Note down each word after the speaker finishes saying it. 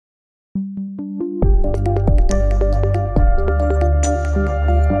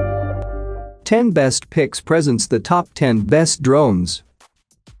10 Best Picks presents the top 10 best drones.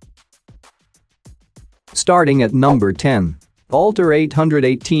 Starting at number 10. Altair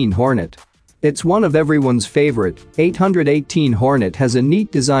 818 Hornet. It's one of everyone's favorite. 818 Hornet has a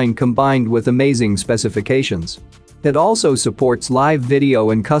neat design combined with amazing specifications. It also supports live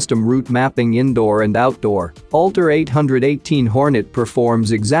video and custom route mapping indoor and outdoor. Altair 818 Hornet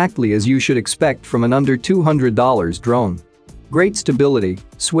performs exactly as you should expect from an under $200 drone. Great stability,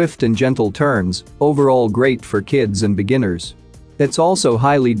 swift and gentle turns, overall great for kids and beginners. It's also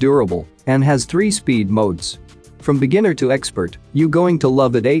highly durable and has 3 speed modes. From beginner to expert, you going to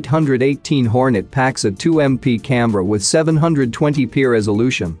love it. 818 Hornet packs a 2MP camera with 720p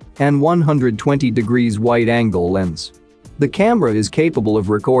resolution and 120 degrees wide-angle lens. The camera is capable of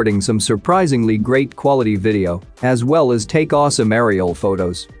recording some surprisingly great quality video, as well as take awesome aerial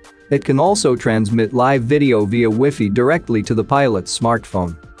photos. It can also transmit live video via Wi-Fi directly to the pilot's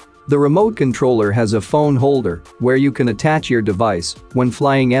smartphone. The remote controller has a phone holder where you can attach your device when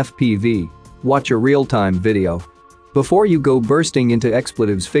flying FPV. Watch a real-time video. Before you go bursting into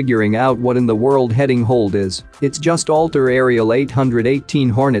expletives figuring out what in the world heading hold is, it's just Altair Aerial 818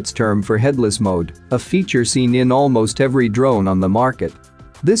 Hornet's term for headless mode, a feature seen in almost every drone on the market.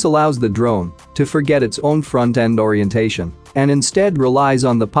 This allows the drone to forget its own front-end orientation and instead relies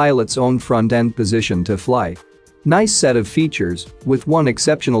on the pilot's own front-end position to fly. Nice set of features, with one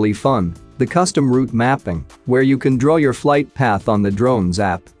exceptionally fun, the custom route mapping, where you can draw your flight path on the drone's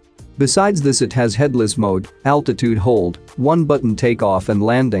app. Besides this, it has headless mode, altitude hold, 1-button takeoff and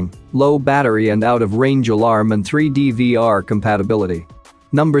landing, low battery and out-of-range alarm and 3D VR compatibility.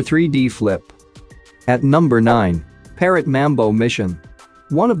 Number 3D Flip. At number 9. Parrot Mambo Mission.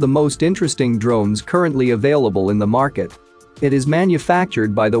 One of the most interesting drones currently available in the market. It is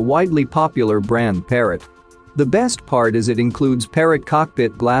manufactured by the widely popular brand Parrot. The best part is it includes Parrot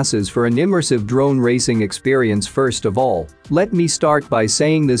cockpit glasses for an immersive drone racing experience. First of all, let me start by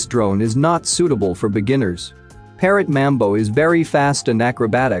saying this drone is not suitable for beginners. Parrot Mambo is very fast and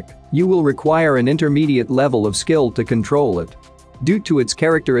acrobatic. You will require an intermediate level of skill to control it. Due to its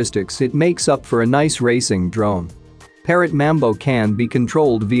characteristics, it makes up for a nice racing drone. Parrot Mambo can be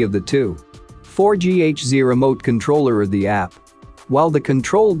controlled via the 4GHz remote controller or the app. While the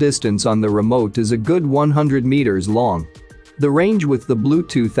control distance on the remote is a good 100 meters long. The range with the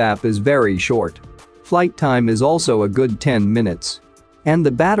Bluetooth app is very short. Flight time is also a good 10 minutes. And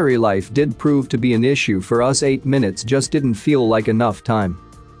the battery life did prove to be an issue for us. 8 minutes just didn't feel like enough time.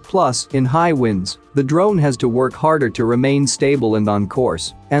 Plus, in high winds, the drone has to work harder to remain stable and on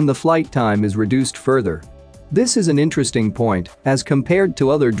course, and the flight time is reduced further. This is an interesting point, as compared to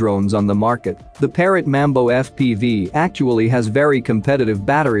other drones on the market, the Parrot Mambo FPV actually has very competitive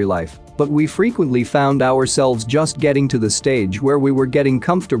battery life, but we frequently found ourselves just getting to the stage where we were getting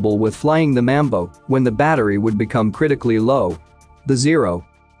comfortable with flying the Mambo when the battery would become critically low. The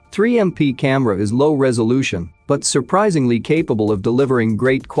 0.3MP camera is low resolution, but surprisingly capable of delivering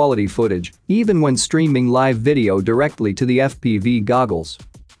great quality footage, even when streaming live video directly to the FPV goggles.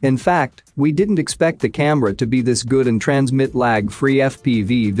 In fact, we didn't expect the camera to be this good and transmit lag-free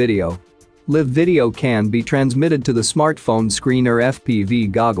FPV video. Live video can be transmitted to the smartphone screen or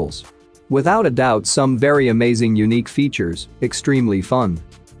FPV goggles. Without a doubt, some very amazing unique features, extremely fun.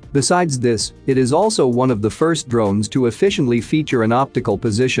 Besides this, it is also one of the first drones to efficiently feature an optical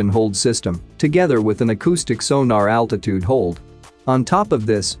position hold system, together with an acoustic sonar altitude hold. On top of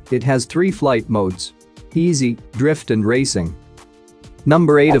this, it has 3 flight modes: easy, drift and racing.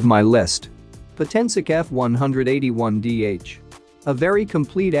 Number 8 of my list. Potensic F181DH. A very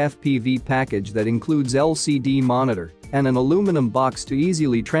complete FPV package that includes LCD monitor and an aluminum box to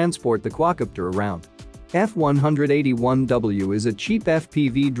easily transport the quadcopter around. F181W is a cheap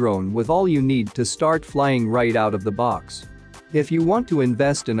FPV drone with all you need to start flying right out of the box. If you want to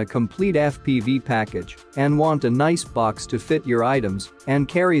invest in a complete FPV package and want a nice box to fit your items and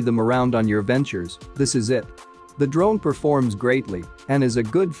carry them around on your ventures, this is it. The drone performs greatly and is a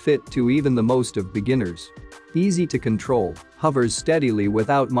good fit to even the most of beginners. Easy to control, hovers steadily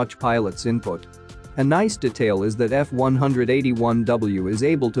without much pilot's input. A nice detail is that F181W is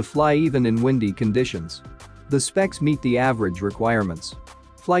able to fly even in windy conditions. The specs meet the average requirements.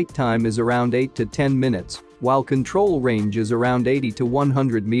 Flight time is around 8 to 10 minutes, while control range is around 80 to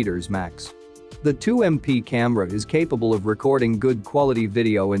 100 meters max. The 2MP camera is capable of recording good quality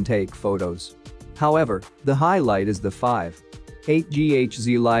video and take photos. However, the highlight is the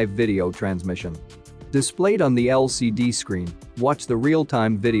 5.8GHz live video transmission. Displayed on the LCD screen, watch the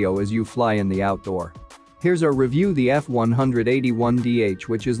real-time video as you fly in the outdoor. Here's our review: the F181DH,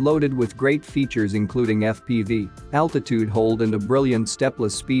 which is loaded with great features including FPV, altitude hold and a brilliant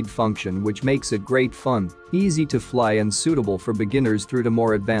stepless speed function, which makes it great fun, easy to fly and suitable for beginners through to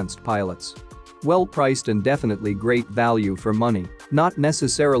more advanced pilots. Well priced and definitely great value for money, not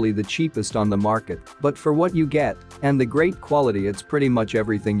necessarily the cheapest on the market, but for what you get and the great quality, it's pretty much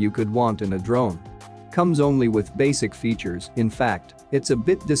everything you could want in a drone. Comes only with basic features. In fact, it's a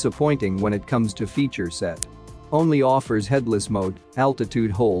bit disappointing when it comes to feature set. Only offers headless mode,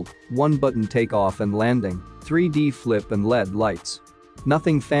 altitude hold, one-button takeoff and landing, 3D flip and LED lights.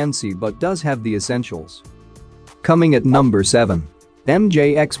 Nothing fancy but does have the essentials. Coming at number 7.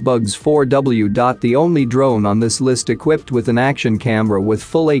 MJX Bugs 4W. The only drone on this list equipped with an action camera with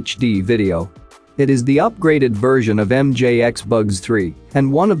full HD video. It is the upgraded version of MJX Bugs 3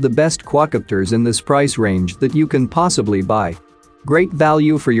 and one of the best quadcopters in this price range that you can possibly buy. Great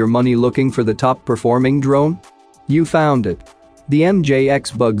value for your money. Looking for the top performing drone? You found it. The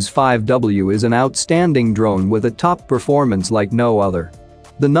MJX Bugs 5W is an outstanding drone with a top performance like no other.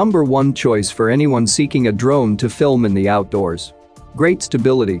 The number one choice for anyone seeking a drone to film in the outdoors. Great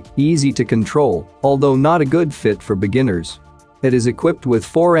stability, easy to control, although not a good fit for beginners. It is equipped with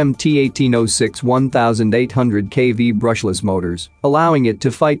 4 MT1806 1800 kV brushless motors, allowing it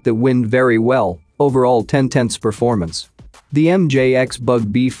to fight the wind very well. Overall 10/10 performance. The MJX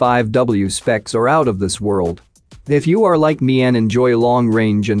Bug B5W specs are out of this world. If you are like me and enjoy long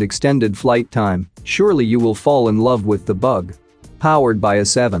range and extended flight time, surely you will fall in love with the Bug. Powered by a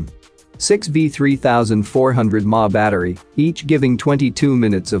 7.6V 3400 mAh battery, each giving 22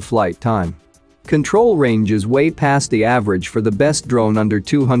 minutes of flight time. Control range is way past the average for the best drone under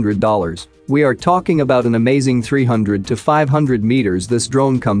 $200. We are talking about an amazing 300 to 500 meters. This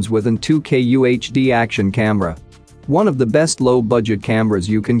drone comes with an 2K UHD action camera. One of the best low-budget cameras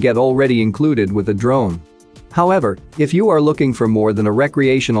you can get, already included with a drone. However, if you are looking for more than a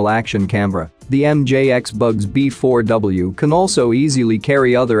recreational action camera, the MJX Bugs B4W can also easily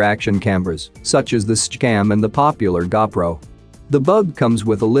carry other action cameras, such as the SNAPTAIN and the popular GoPro. The Bug comes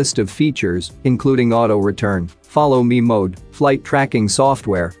with a list of features, including auto return, follow me mode, flight tracking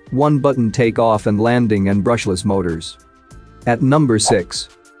software, one-button takeoff and landing and brushless motors. At number 6.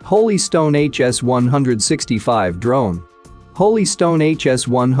 Holystone HS165 Drone. Holystone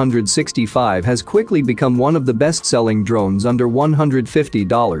HS165 has quickly become one of the best-selling drones under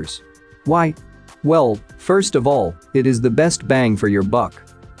 $150. Why? Well, first of all, it is the best bang for your buck.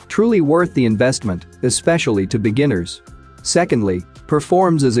 Truly worth the investment, especially to beginners. Secondly,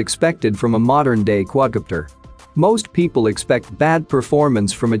 performs as expected from a modern-day quadcopter. Most people expect bad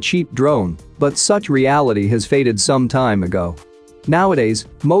performance from a cheap drone, but such reality has faded some time ago. Nowadays,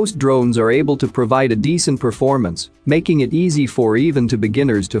 most drones are able to provide a decent performance, making it easy for even to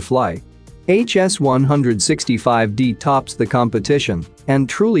beginners to fly. HS165D tops the competition and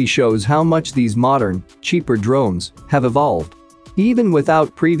truly shows how much these modern, cheaper drones have evolved. Even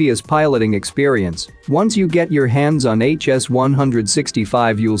without previous piloting experience, once you get your hands on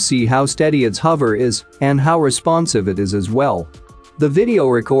HS165, you'll see how steady its hover is and how responsive it is as well. The video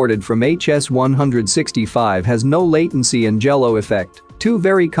recorded from HS165 has no latency and jello effect, two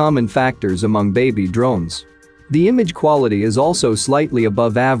very common factors among baby drones. The image quality is also slightly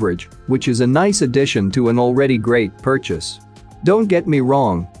above average, which is a nice addition to an already great purchase. Don't get me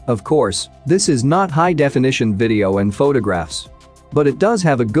wrong, of course, this is not high-definition video and photographs. But it does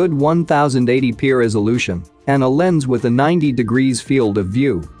have a good 1080p resolution and a lens with a 90 degrees field of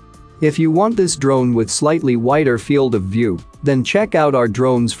view. If you want this drone with slightly wider field of view, then check out our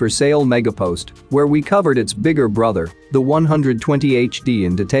Drones for Sale megapost, where we covered its bigger brother, the 120 HD,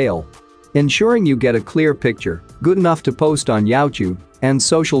 in detail. Ensuring you get a clear picture, good enough to post on YouTube and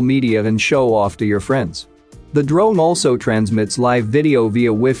social media and show off to your friends. The drone also transmits live video via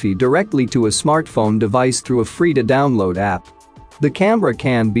Wi-Fi directly to a smartphone device through a free-to-download app. The camera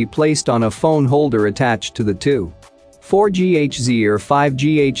can be placed on a phone holder attached to the 4GHz or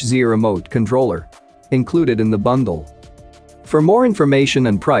 5GHz remote controller included in the bundle. For more information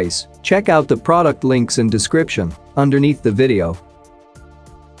and price, check out the product links in description underneath the video.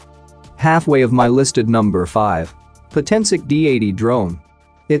 Halfway of my listed number 5. Potensic D80 Drone.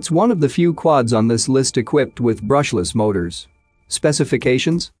 It's one of the few quads on this list equipped with brushless motors.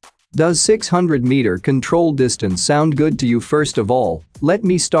 Specifications? Does 600-meter control distance sound good to you? First of all, let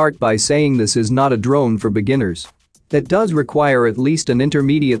me start by saying this is not a drone for beginners. It does require at least an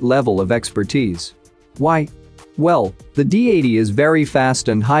intermediate level of expertise. Why? Well, the D80 is very fast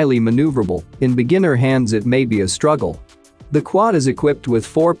and highly maneuverable. In beginner hands it may be a struggle. The quad is equipped with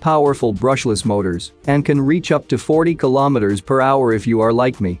 4 powerful brushless motors and can reach up to 40 km per hour if you are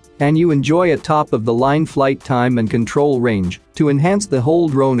like me and you enjoy a top-of-the-line flight time and control range. To enhance the whole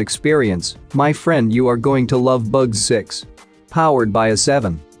drone experience, my friend, you are going to love Bugs 6. Powered by a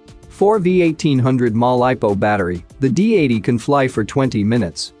 7.4V 1800 mAh LiPo battery, the D80 can fly for 20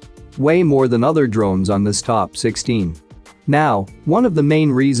 minutes. Way more than other drones on this top 16. Now, one of the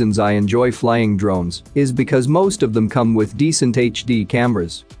main reasons I enjoy flying drones is because most of them come with decent HD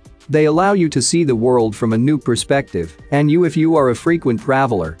cameras. They allow you to see the world from a new perspective, and if you are a frequent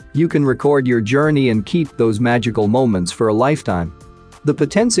traveler, you can record your journey and keep those magical moments for a lifetime. The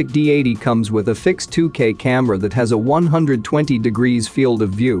Potensic D80 comes with a fixed 2K camera that has a 120 degrees field of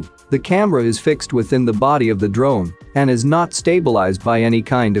view. The camera is fixed within the body of the drone and is not stabilized by any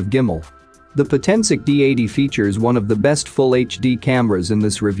kind of gimbal. The Potensic D80 features one of the best full HD cameras in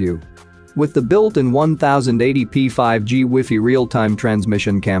this review. With the built-in 1080p 5G Wi-Fi real-time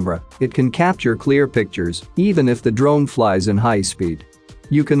transmission camera, it can capture clear pictures even if the drone flies in high speed.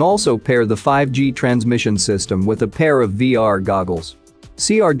 You can also pair the 5G transmission system with a pair of VR goggles.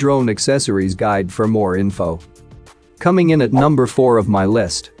 See our drone accessories guide for more info. Coming in at number 4 of my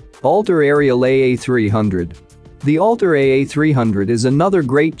list, Altair Aerial AA300. The Altair AA300 is another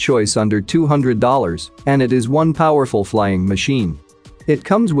great choice under $200, and it is one powerful flying machine. It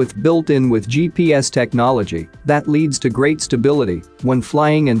comes built-in with GPS technology that leads to great stability when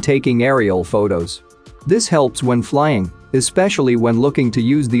flying and taking aerial photos. This helps when flying, especially when looking to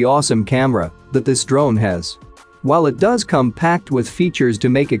use the awesome camera that this drone has. While it does come packed with features to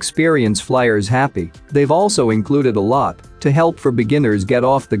make experienced flyers happy, they've also included a lot to help for beginners get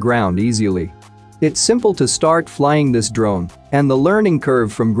off the ground easily. It's simple to start flying this drone, and the learning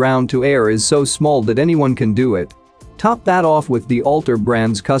curve from ground to air is so small that anyone can do it. Top that off with the Altair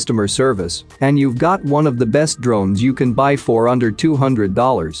brand's customer service, and you've got one of the best drones you can buy for under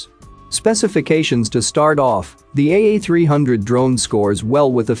 $200. Specifications to start off, the AA300 drone scores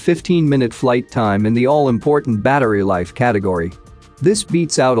well with a 15-minute flight time in the all-important battery life category. This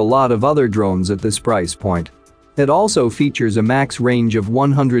beats out a lot of other drones at this price point. It also features a max range of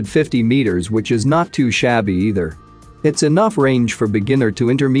 150 meters, which is not too shabby either. It's enough range for beginner to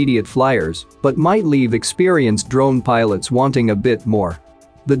intermediate flyers, but might leave experienced drone pilots wanting a bit more.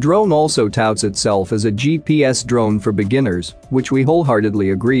 The drone also touts itself as a GPS drone for beginners, which we wholeheartedly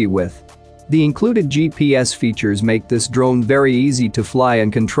agree with. The included GPS features make this drone very easy to fly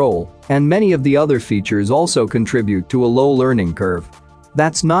and control, and many of the other features also contribute to a low learning curve.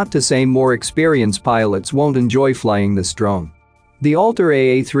 That's not to say more experienced pilots won't enjoy flying this drone. The Altair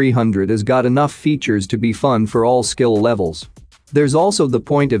AA300 has got enough features to be fun for all skill levels. There's also the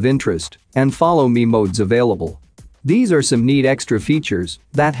point of interest and follow me modes available. These are some neat extra features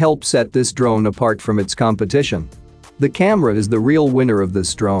that help set this drone apart from its competition. The camera is the real winner of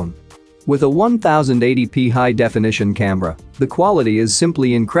this drone. With a 1080p high-definition camera, the quality is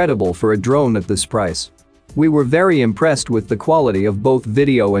simply incredible for a drone at this price. We were very impressed with the quality of both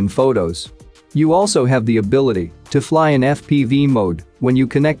video and photos. You also have the ability to fly in FPV mode when you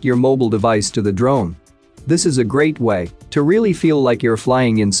connect your mobile device to the drone. This is a great way to really feel like you're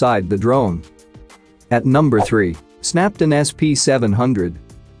flying inside the drone. At number 3, SNAPTAIN SP700.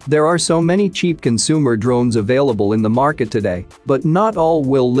 There are so many cheap consumer drones available in the market today, but not all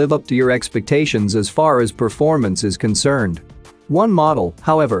will live up to your expectations as far as performance is concerned. One model,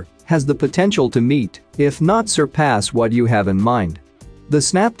 however, has the potential to meet, if not surpass, what you have in mind. The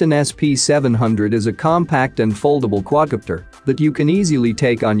SNAPTAIN SP700 is a compact and foldable quadcopter that you can easily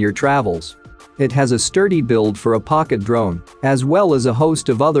take on your travels. It has a sturdy build for a pocket drone, as well as a host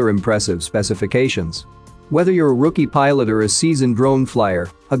of other impressive specifications. Whether you're a rookie pilot or a seasoned drone flyer,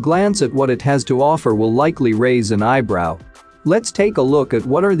 a glance at what it has to offer will likely raise an eyebrow. Let's take a look at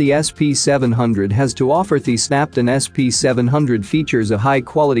what the SP700 has to offer. The SNAPTAIN SP700 features a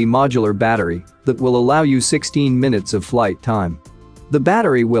high-quality modular battery that will allow you 16 minutes of flight time. The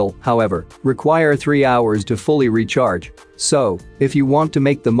battery will, however, require 3 hours to fully recharge, so if you want to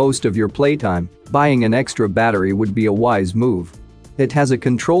make the most of your playtime, buying an extra battery would be a wise move. It has a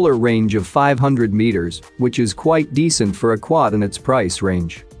controller range of 500 meters, which is quite decent for a quad in its price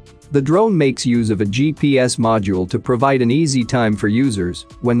range. The drone makes use of a GPS module to provide an easy time for users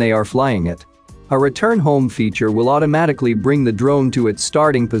when they are flying it. A return home feature will automatically bring the drone to its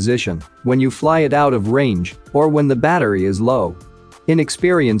starting position when you fly it out of range or when the battery is low.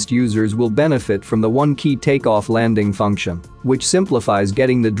 Inexperienced users will benefit from the one-key takeoff landing function, which simplifies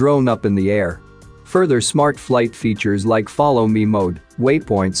getting the drone up in the air. Further smart flight features like follow me mode,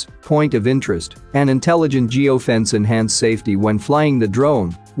 waypoints, point of interest, and intelligent geofence enhance safety when flying the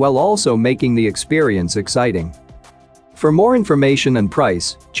drone, while also making the experience exciting. For more information and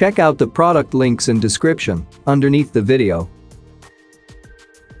price, check out the product links in description underneath the video.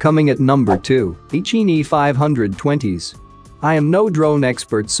 Coming at number 2, EACHINE E520s. I am no drone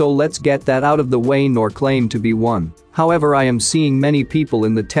expert, so let's get that out of the way, nor claim to be one. However, I am seeing many people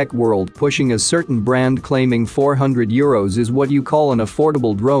in the tech world pushing a certain brand claiming €400 is what you call an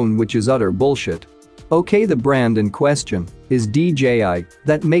affordable drone, which is utter bullshit. Okay, the brand in question is DJI,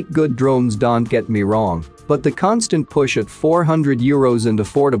 that make good drones, don't get me wrong, but the constant push at €400 and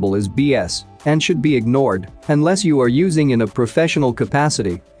affordable is BS and should be ignored unless you are using in a professional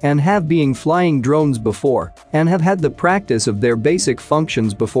capacity and have been flying drones before and have had the practice of their basic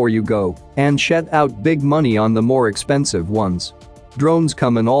functions before you go and shell out big money on the more expensive ones. Drones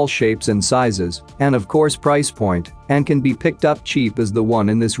come in all shapes and sizes and of course price point and can be picked up cheap, as the one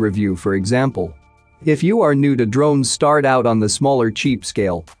in this review for example. If you are new to drones, start out on the smaller cheap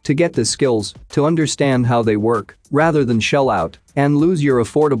scale to get the skills to understand how they work rather than shell out and lose your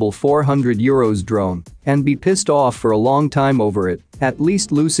affordable €400 drone and be pissed off for a long time over it. At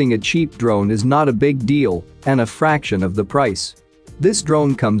least losing a cheap drone is not a big deal and a fraction of the price. This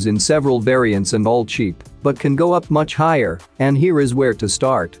drone comes in several variants and all cheap, but can go up much higher, and here is where to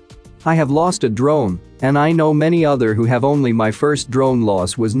start. I have lost a drone, and I know many other who have. Only my first drone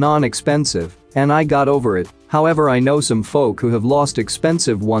loss was non-expensive and I got over it. However, I know some folk who have lost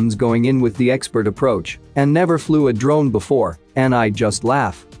expensive ones going in with the expert approach and never flew a drone before, and I just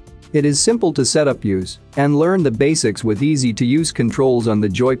laugh. It is simple to set up, use, and learn the basics with easy-to-use controls on the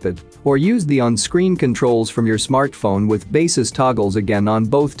joypad, or use the on-screen controls from your smartphone with basis toggles again on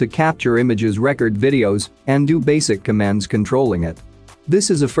both to capture images, record videos, and do basic commands controlling it.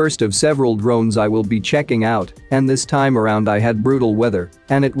 This is a first of several drones I will be checking out, and this time around I had brutal weather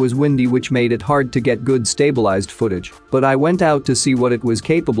and it was windy, which made it hard to get good stabilized footage, but I went out to see what it was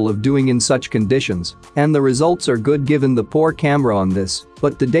capable of doing in such conditions, and the results are good given the poor camera on this,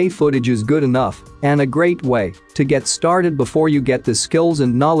 but the day footage is good enough and a great way to get started before you get the skills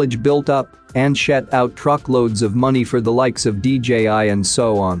and knowledge built up and shell out truckloads of money for the likes of DJI and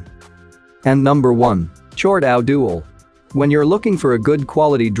so on. And number 1. Ruko Dual. When you're looking for a good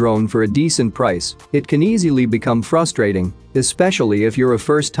quality drone for a decent price, it can easily become frustrating, especially if you're a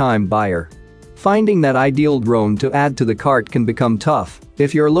first-time buyer. Finding that ideal drone to add to the cart can become tough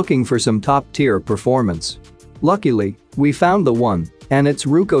if you're looking for some top-tier performance. Luckily, we found the one, and it's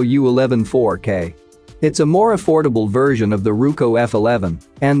Ruko U11 4K. It's a more affordable version of the Ruko F11,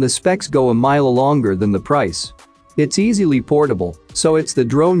 and the specs go a mile longer than the price. It's easily portable, so it's the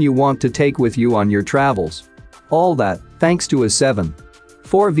drone you want to take with you on your travels. All that thanks to a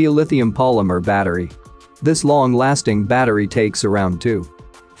 7.4V lithium polymer battery. This long-lasting battery takes around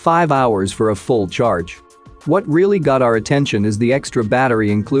 2.5 hours for a full charge. What really got our attention is the extra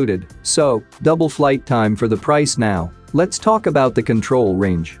battery included, so double flight time for the price. Now, let's talk about the control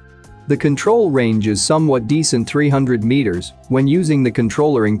range. The control range is somewhat decent, 300 meters, when using the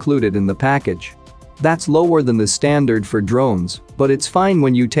controller included in the package. That's lower than the standard for drones, but it's fine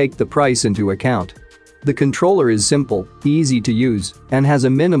when you take the price into account. The controller is simple, easy to use, and has a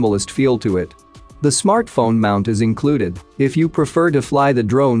minimalist feel to it. The smartphone mount is included if you prefer to fly the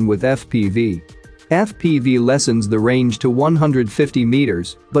drone with FPV. FPV lessens the range to 150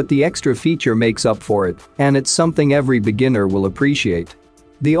 meters, but the extra feature makes up for it, and it's something every beginner will appreciate.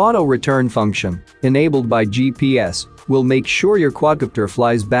 The auto return function, enabled by GPS, will make sure your quadcopter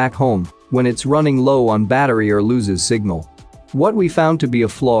flies back home when it's running low on battery or loses signal. What we found to be a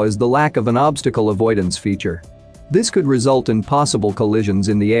flaw is the lack of an obstacle avoidance feature. This could result in possible collisions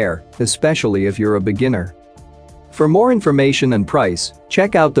in the air, especially if you're a beginner. For more information and price,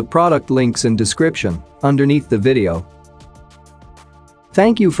 check out the product links in description underneath the video.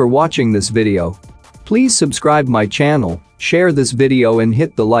 Thank you for watching this video. Please subscribe my channel, share this video and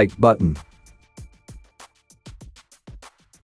hit the like button.